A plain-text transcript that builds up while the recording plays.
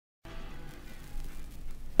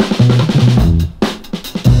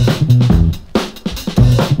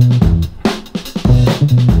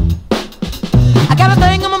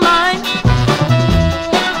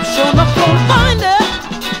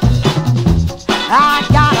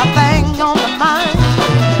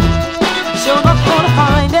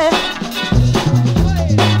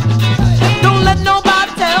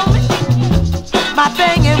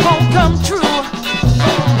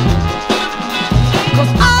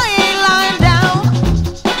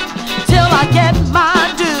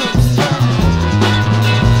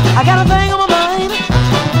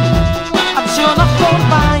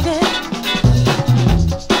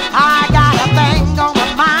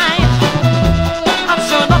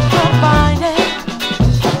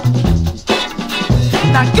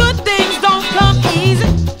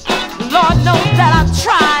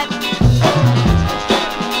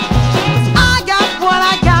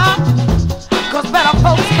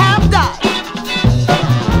have died.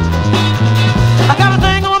 I got a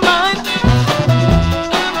thing on my mind,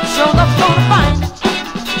 sure enough gonna find it.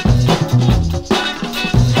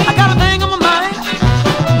 I got a thing on my mind,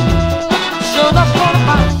 sure enough gonna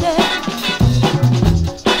find it.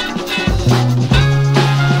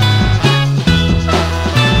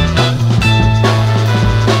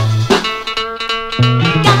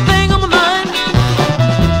 Got a thing on my mind,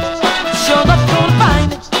 sure enough gonna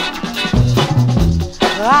find it.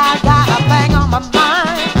 I got a thing on my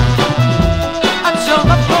mind, I'm sure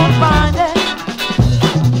enough gonna find it.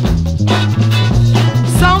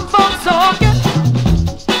 Some folks talking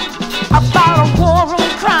about a war on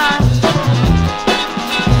crime.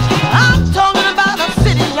 I'm talking about a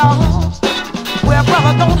city, y'all, where a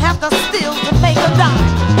brother don't have to steal to make a dime.